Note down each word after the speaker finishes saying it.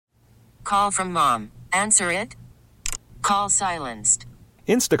Call from mom. Answer it. Call silenced.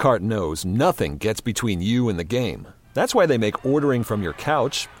 Instacart knows nothing gets between you and the game. That's why they make ordering from your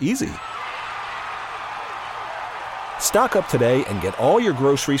couch easy. Stock up today and get all your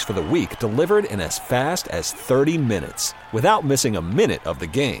groceries for the week delivered in as fast as 30 minutes without missing a minute of the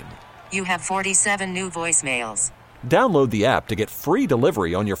game. You have 47 new voicemails. Download the app to get free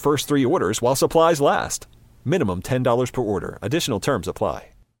delivery on your first 3 orders while supplies last. Minimum $10 per order. Additional terms apply.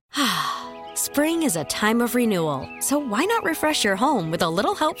 Spring is a time of renewal, so why not refresh your home with a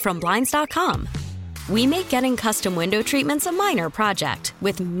little help from Blinds.com? We make getting custom window treatments a minor project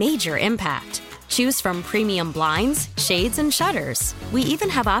with major impact. Choose from premium blinds, shades, and shutters. We even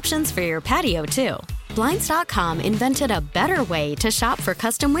have options for your patio, too. Blinds.com invented a better way to shop for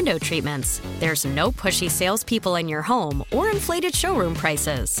custom window treatments. There's no pushy salespeople in your home or inflated showroom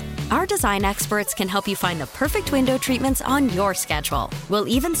prices. Our design experts can help you find the perfect window treatments on your schedule. We'll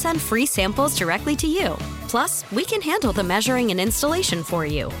even send free samples directly to you. Plus, we can handle the measuring and installation for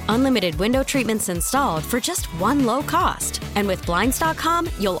you. Unlimited window treatments installed for just one low cost. And with Blinds.com,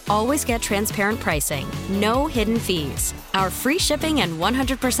 you'll always get transparent pricing. No hidden fees. Our free shipping and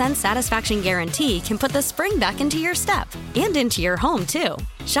 100% satisfaction guarantee can put the spring back into your step and into your home, too.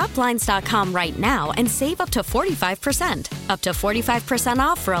 Shop Blinds.com right now and save up to 45%. Up to 45%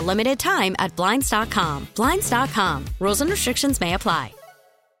 off for a limited time at Blinds.com. Blinds.com. Rules and restrictions may apply.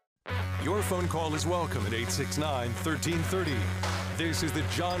 Your phone call is welcome at 869-1330. This is the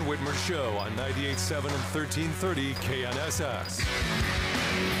John Whitmer Show on 98.7 and 1330 KNSS.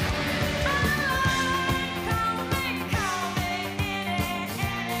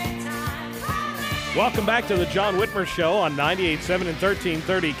 Welcome back to the John Whitmer Show on 98.7 and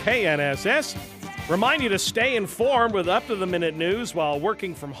 1330 KNSS. Remind you to stay informed with up-to-the-minute news while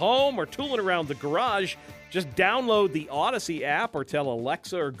working from home or tooling around the garage. Just download the Odyssey app or tell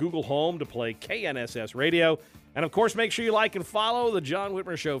Alexa or Google Home to play KNSS Radio. And, of course, make sure you like and follow the John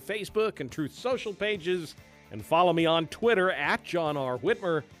Whitmer Show Facebook and Truth Social pages. And follow me on Twitter at John R.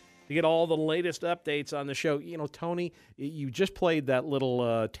 Whitmer to get all the latest updates on the show. You know, Tony, you just played that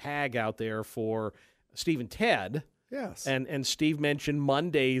little tag out there for Steve and Ted. Yes. And Steve mentioned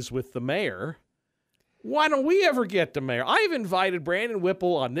Mondays with the mayor. Why don't we ever get the mayor? I've invited Brandon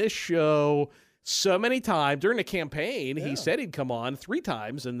Whipple on this show so many times during the campaign. Yeah. He said he'd come on 3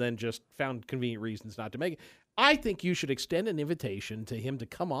 times and then just found convenient reasons not to make it. I think you should extend an invitation to him to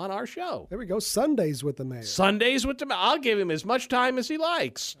come on our show. There we go. Sundays with the mayor. Sundays with the mayor. I'll give him as much time as he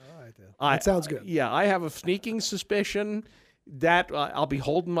likes. All right, then. That sounds good. Yeah, I have a sneaking suspicion that I'll be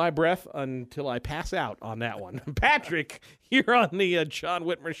holding my breath until I pass out on that one. Patrick, you're on the John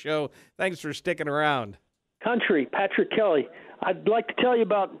Whitmer Show. Thanks for sticking around. Country, Patrick Kelly. I'd like to tell you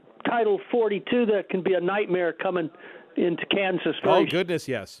about Title 42. That can be a nightmare coming into Kansas. Oh, goodness,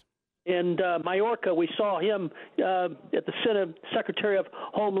 yes. In Majorca, we saw him at the Senate Secretary of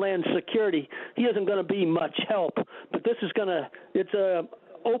Homeland Security. He isn't going to be much help, but this is it's a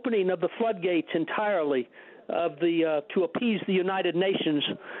opening of the floodgates entirely of to appease the United Nations,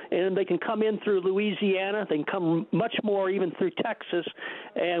 and they can come in through Louisiana. They can come much more even through Texas,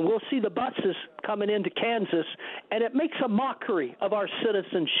 and we'll see the buses coming into Kansas, and it makes a mockery of our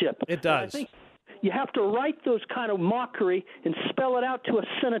citizenship. It does. I think you have to write those kind of mockery and spell it out to a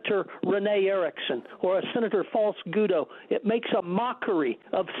Senator Renee Erickson or a Senator False Gudo. It makes a mockery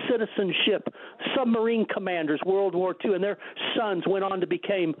of citizenship. Submarine commanders, World War II, and their sons went on to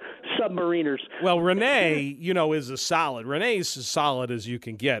become submariners. Well, Renee, is a solid. Renee's as solid as you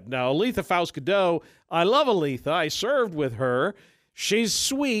can get. Now, Aletha False Gudo, I love Aletha. I served with her. She's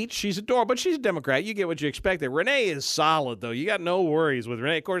sweet. She's adorable, but she's a Democrat. You get what you expect there. Renee is solid, though. You got no worries with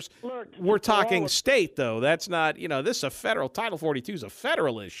Renee. Of course, we're talking state, though. That's not, this is a federal. Title 42 is a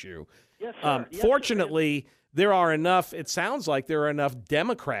federal issue. Yes, sir. Fortunately, there are enough, it sounds like there are enough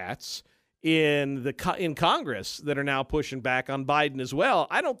Democrats in Congress that are now pushing back on Biden as well.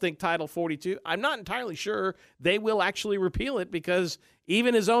 I don't think Title 42, I'm not entirely sure they will actually repeal it because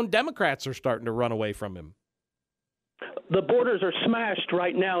even his own Democrats are starting to run away from him. The borders are smashed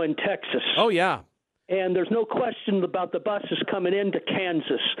right now in Texas. Oh, yeah. And there's no question about the buses coming into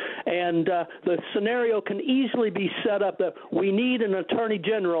Kansas. And the scenario can easily be set up that we need an attorney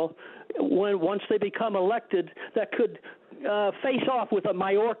general once they become elected that could face off with a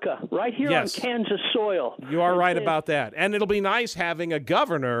Majorca right here on Kansas soil. You are right about that. And it'll be nice having a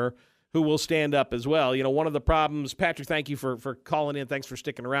governor who will stand up as well. One of the problems, Patrick, thank you for calling in. Thanks for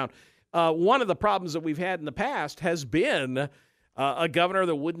sticking around. One of the problems that we've had in the past has been a governor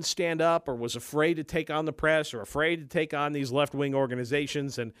that wouldn't stand up or was afraid to take on the press or afraid to take on these left-wing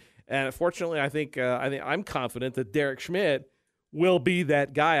organizations. And fortunately, I think I'm confident that Derek Schmidt will be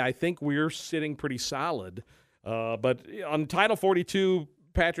that guy. I think we're sitting pretty solid. But on Title 42,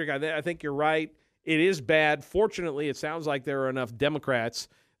 Patrick, I think you're right. It is bad. Fortunately, it sounds like there are enough Democrats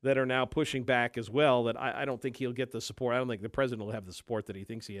that are now pushing back as well that I don't think he'll get the support. I don't think the president will have the support that he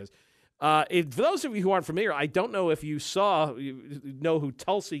thinks he has. For those of you who aren't familiar, I don't know if you know who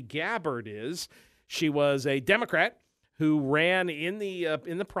Tulsi Gabbard is. She was a Democrat who ran in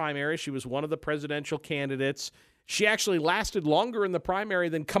the primary. She was one of the presidential candidates. She actually lasted longer in the primary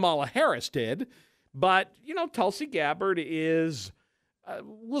than Kamala Harris did. But, Tulsi Gabbard is,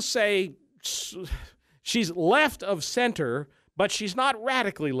 we'll say, she's left of center, but she's not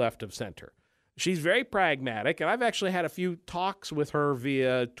radically left of center. She's very pragmatic, and I've actually had a few talks with her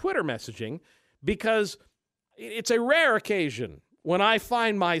via Twitter messaging because it's a rare occasion when I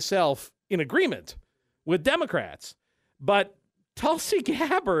find myself in agreement with Democrats. But Tulsi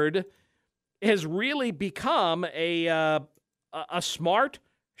Gabbard has really become a smart,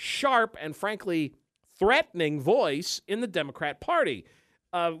 sharp, and frankly threatening voice in the Democrat Party.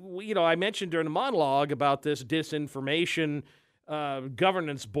 I mentioned during the monologue about this disinformation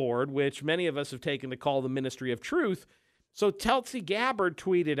governance board, which many of us have taken to call the Ministry of Truth. So Tulsi Gabbard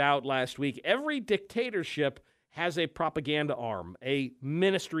tweeted out last week, every dictatorship has a propaganda arm, a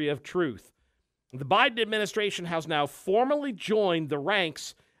Ministry of Truth. The Biden administration has now formally joined the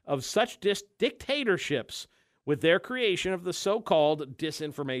ranks of such dictatorships with their creation of the so-called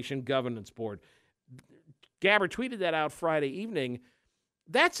Disinformation Governance Board. Gabbard tweeted that out Friday evening.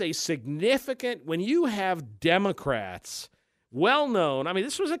 That's a significant, when you have Democrats, well-known,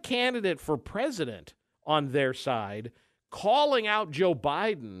 this was a candidate for president on their side, calling out Joe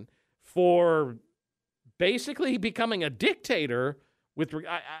Biden for basically becoming a dictator.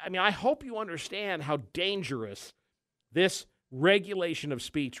 I hope you understand how dangerous this regulation of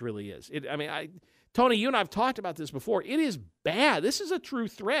speech really is. Tony, you and I have talked about this before. It is bad. This is a true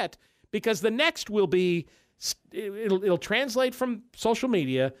threat because the next will be, it'll translate from social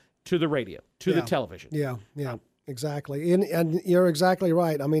media to the radio, to the television. Yeah, exactly. And you're exactly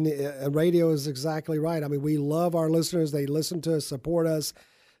right. Radio is exactly right. We love our listeners. They listen to us, support us,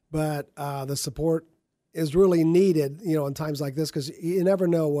 but the support is really needed, in times like this, because you never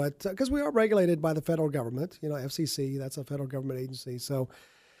know because we are regulated by the federal government, FCC, that's a federal government agency. So,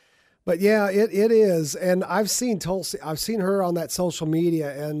 but yeah, it is. And I've seen Tulsi, I've seen her on that social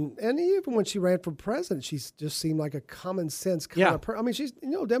media, and even when she ran for president, she just seemed like a common sense kind of person. She's,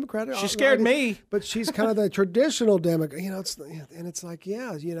 Democrat. She scared me. But she's kind of the traditional Democrat, it's like,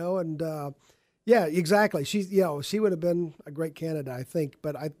 yeah, exactly. She would have been a great candidate, I think.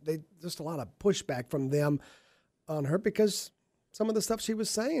 But just a lot of pushback from them on her because some of the stuff she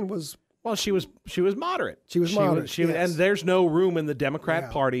was saying was. Well, she was moderate. She was moderate. Yes. And there's no room in the Democrat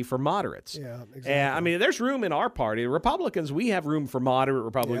Party for moderates. Yeah, exactly. And there's room in our party. The Republicans, we have room for moderate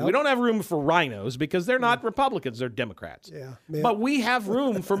Republicans. Yep. We don't have room for rhinos because they're not Republicans; they're Democrats. Yeah. But we have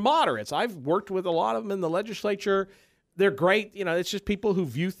room for moderates. I've worked with a lot of them in the legislature. They're great. It's just people who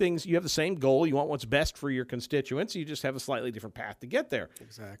view things. You have the same goal. You want what's best for your constituents. You just have a slightly different path to get there.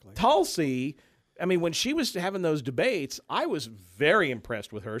 Exactly. Tulsi, when she was having those debates, I was very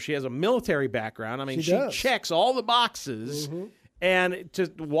impressed with her. She has a military background. She checks all the boxes. Mm-hmm. And to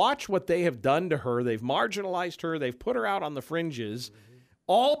watch what they have done to her, they've marginalized her. They've put her out on the fringes,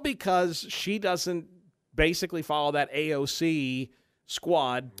 all because she doesn't basically follow that AOC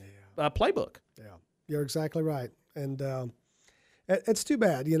squad playbook. Yeah, you're exactly right. And it's too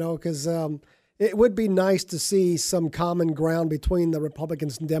bad, because it would be nice to see some common ground between the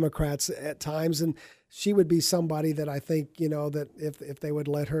Republicans and Democrats at times. And she would be somebody that I think, that if they would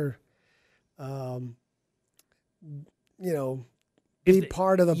let her, be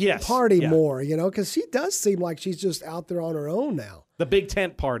part of the party more, because she does seem like she's just out there on her own now. The big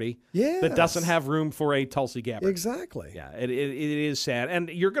tent party that doesn't have room for a Tulsi Gabbard. Exactly. Yeah, it is sad. And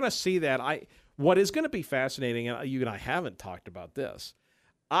you're going to see that. What is going to be fascinating, and you and I haven't talked about this,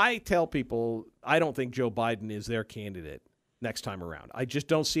 I tell people I don't think Joe Biden is their candidate next time around. I just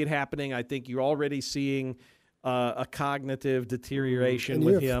don't see it happening. I think you're already seeing a cognitive deterioration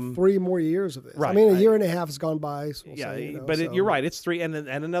with him. 3 more years of this. Right. A year and a half has gone by. So you're right. It's 3 and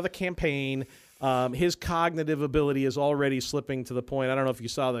another campaign. His cognitive ability is already slipping to the point. I don't know if you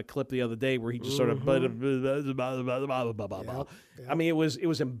saw the clip the other day where he just sort of it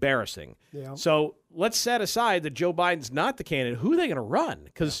was embarrassing. Yeah. So let's set aside that Joe Biden's not the candidate. Who are they going to run?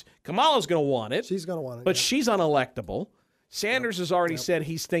 Because Kamala's going to want it. She's going to want it. But she's unelectable. Sanders has already said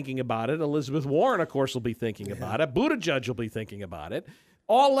he's thinking about it. Elizabeth Warren, of course, will be thinking about it. Buttigieg will be thinking about it.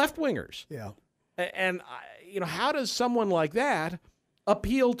 All left-wingers. Yeah. And, how does someone like that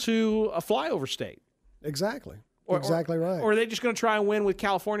appeal to a flyover state? Exactly. Exactly right. Or are they just going to try and win with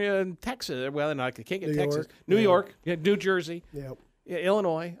California and Texas? Well, no, I can't get New Texas. York. New Yeah. York, New Jersey, Yep.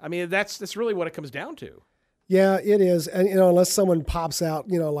 Illinois. I mean, that's really what it comes down to. Yeah, it is. And, unless someone pops out,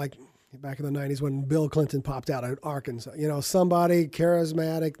 like back in the 90s when Bill Clinton popped out at Arkansas, somebody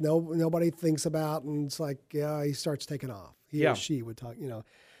charismatic, nobody thinks about, and it's like, yeah, he starts taking off. He or she would talk,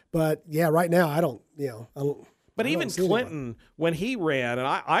 But, yeah, right now, I don't. But even Clinton, when he ran, and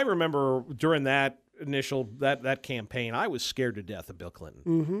I remember during that initial that campaign, I was scared to death of Bill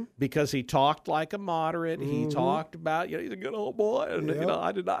Clinton because he talked like a moderate. He talked about he's a good old boy, and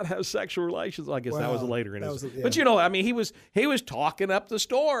I did not have sexual relations. I guess that was later in his. But I mean, he was talking up the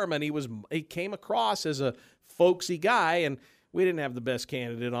storm, and he came across as a folksy guy, and we didn't have the best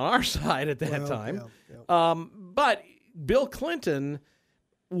candidate on our side at that time. But Bill Clinton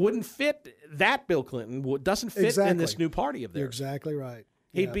wouldn't fit. That Bill Clinton doesn't fit in this new party of theirs. You're exactly right.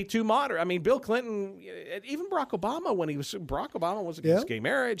 He'd be too moderate. I mean, Bill Clinton, even Barack Obama, Barack Obama was against gay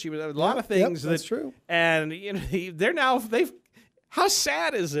marriage. He was a lot of things. That's true. And how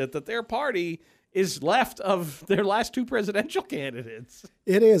sad is it that their party is left of their last two presidential candidates?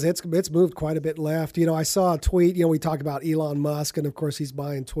 It is. It's moved quite a bit left. I saw a tweet. We talk about Elon Musk, and of course he's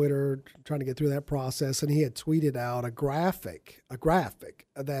buying Twitter, trying to get through that process. And he had tweeted out a graphic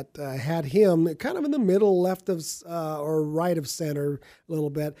that had him kind of in the middle, left of or right of center a little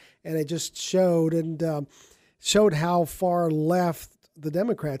bit, and it just showed how far left the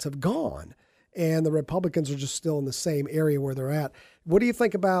Democrats have gone, and the Republicans are just still in the same area where they're at. What do you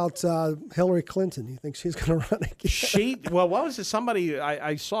think about Hillary Clinton? You think she's going to run again? What was it? Somebody,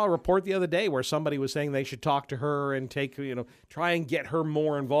 I saw a report the other day where somebody was saying they should talk to her and try and get her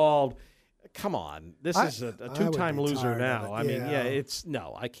more involved. Come on. This is a two-time loser now. I mean,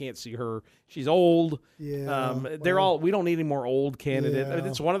 I can't see her. She's old. Yeah. We don't need any more old candidates. Yeah. I mean,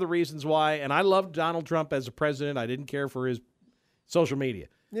 it's one of the reasons why, and I loved Donald Trump as a president. I didn't care for his social media.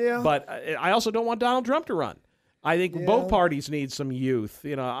 Yeah. But I also don't want Donald Trump to run. I think both parties need some youth.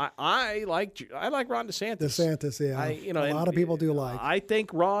 I like Ron DeSantis. A lot of people do like. I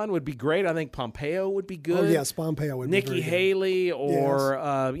think Ron would be great. I think Pompeo would be good. Oh yes, Pompeo would Nikki be Haley, or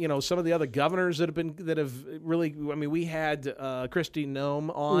some of the other governors that have really. I mean, we had Christine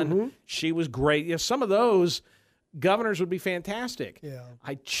Noem on. She was great. Some of those governors would be fantastic. Yeah.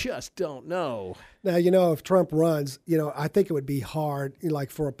 I just don't know. Now, if Trump runs, I think it would be hard, like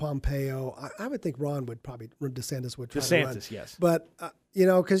for a Pompeo. I would think DeSantis would try to run. DeSantis, yes. But,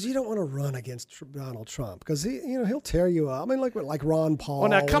 because you don't want to run against Donald Trump because he'll tear you up. I mean, like Ron Paul. Well,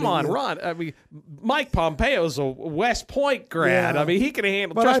 now, come on, Ron. I mean, Mike Pompeo's a West Point grad. Yeah. I mean, he can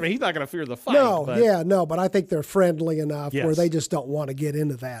handle, trust me, he's not going to fear the fight. But I think they're friendly enough where they just don't want to get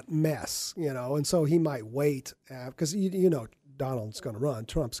into that mess, and so he might wait because, Donald's going to run.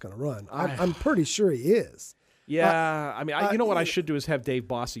 Trump's going to run. I'm pretty sure he is. Yeah. I mean, what I should do is have Dave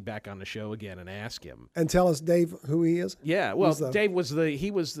Bossy back on the show again and ask him. And tell us, Dave, who he is? Yeah. Well, Dave was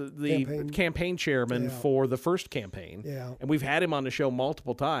the campaign chairman for the first campaign. Yeah. And we've had him on the show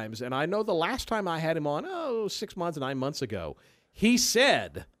multiple times. And I know the last time I had him on, 6 months, 9 months ago, he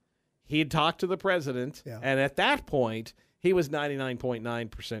said he had talked to the president. Yeah. And at that point, he was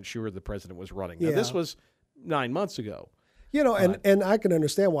 99.9% sure the president was running. Now, this was 9 months ago. And I can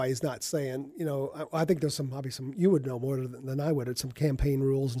understand why he's not saying, I think there's probably some, you would know more than I would, some campaign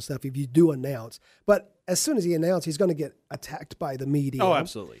rules and stuff if you do announce. But as soon as he announces, he's going to get attacked by the media. Oh,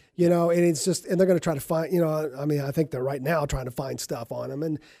 absolutely. And it's just, and they're going to try to find, I think they're right now trying to find stuff on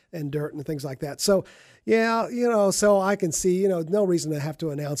him and dirt and things like that. So, so I can see, no reason to have to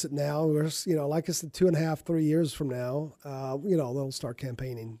announce it now. We're, like I said, 2.5, 3 years from now, they'll start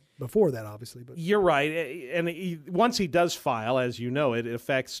campaigning. Before that, obviously. But you're right. And once he does file, as you know, it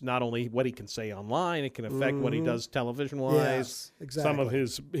affects not only what he can say online, it can affect what he does television-wise. Yes, exactly. Some of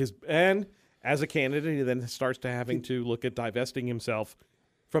his and as a candidate, he then starts to having to look at divesting himself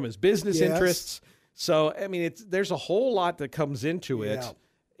from his business interests. So, I mean, there's a whole lot that comes into it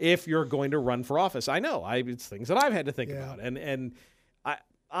if you're going to run for office. I know. It's things that I've had to think about. And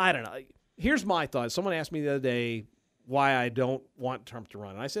I don't know. Here's my thought. Someone asked me the other day why I don't want Trump to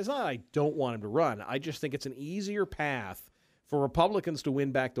run. And I said, it's not that I don't want him to run. I just think it's an easier path for Republicans to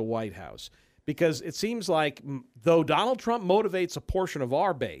win back the White House. Because it seems like though Donald Trump motivates a portion of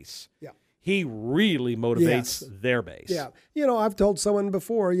our base, he really motivates their base. Yeah. I've told someone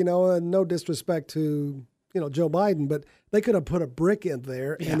before, no disrespect to, Joe Biden, but they could have put a brick in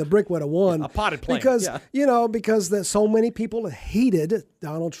there and the brick would have won. A potted plant. Because so many people hated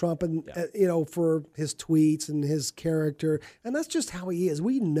Donald Trump and, for his tweets and his character. And that's just how he is.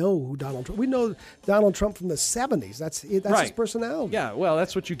 We know who Donald Trump. We know Donald Trump from the 70s. That's his personality. Yeah, well,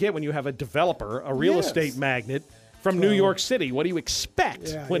 that's what you get when you have a developer, a real estate magnate, from New York City. What do you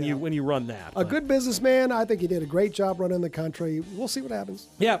expect when yeah. you run that? A good businessman. I think he did a great job running the country. We'll see what happens.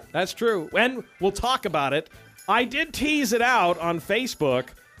 Yeah, that's true. And we'll talk about it. I did tease it out on Facebook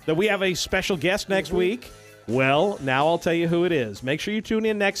that we have a special guest next week. Well, now I'll tell you who it is. Make sure you tune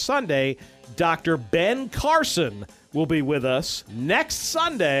in next Sunday. Dr. Ben Carson will be with us next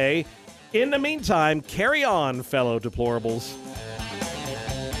Sunday. In the meantime, carry on, fellow deplorables.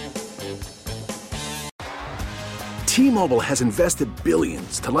 T-Mobile has invested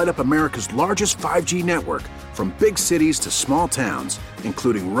billions to light up America's largest 5G network, from big cities to small towns,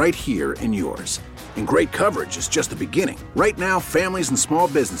 including right here in yours. And great coverage is just the beginning. Right now, families and small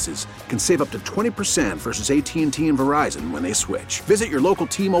businesses can save up to 20% versus AT&T and Verizon when they switch. Visit your local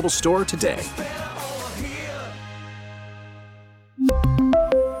T-Mobile store today.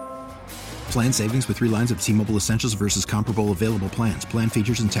 Plan savings with 3 lines of T-Mobile Essentials versus comparable available plans. Plan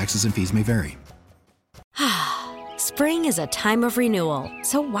features and taxes and fees may vary. Spring is a time of renewal,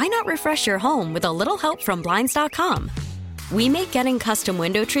 so why not refresh your home with a little help from Blinds.com? We make getting custom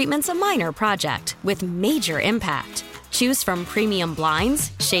window treatments a minor project with major impact. Choose from premium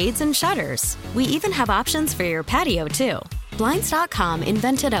blinds, shades, and shutters. We even have options for your patio, too. Blinds.com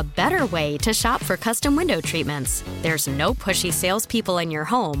invented a better way to shop for custom window treatments. There's no pushy salespeople in your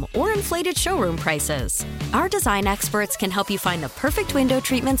home or inflated showroom prices. Our design experts can help you find the perfect window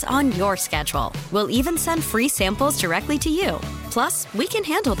treatments on your schedule. We'll even send free samples directly to you. Plus, we can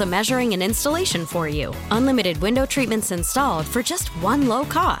handle the measuring and installation for you. Unlimited window treatments installed for just one low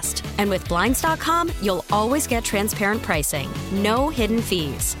cost. And with Blinds.com, you'll always get transparent pricing. No hidden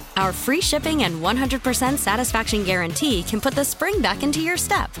fees. Our free shipping and 100% satisfaction guarantee can put the spring back into your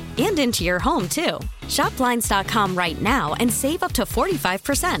step and into your home, too. Shop Blinds.com right now and save up to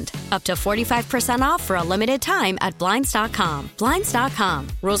 45%. Up to 45% off for a limited time at Blinds.com. Blinds.com.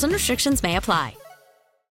 Rules and restrictions may apply.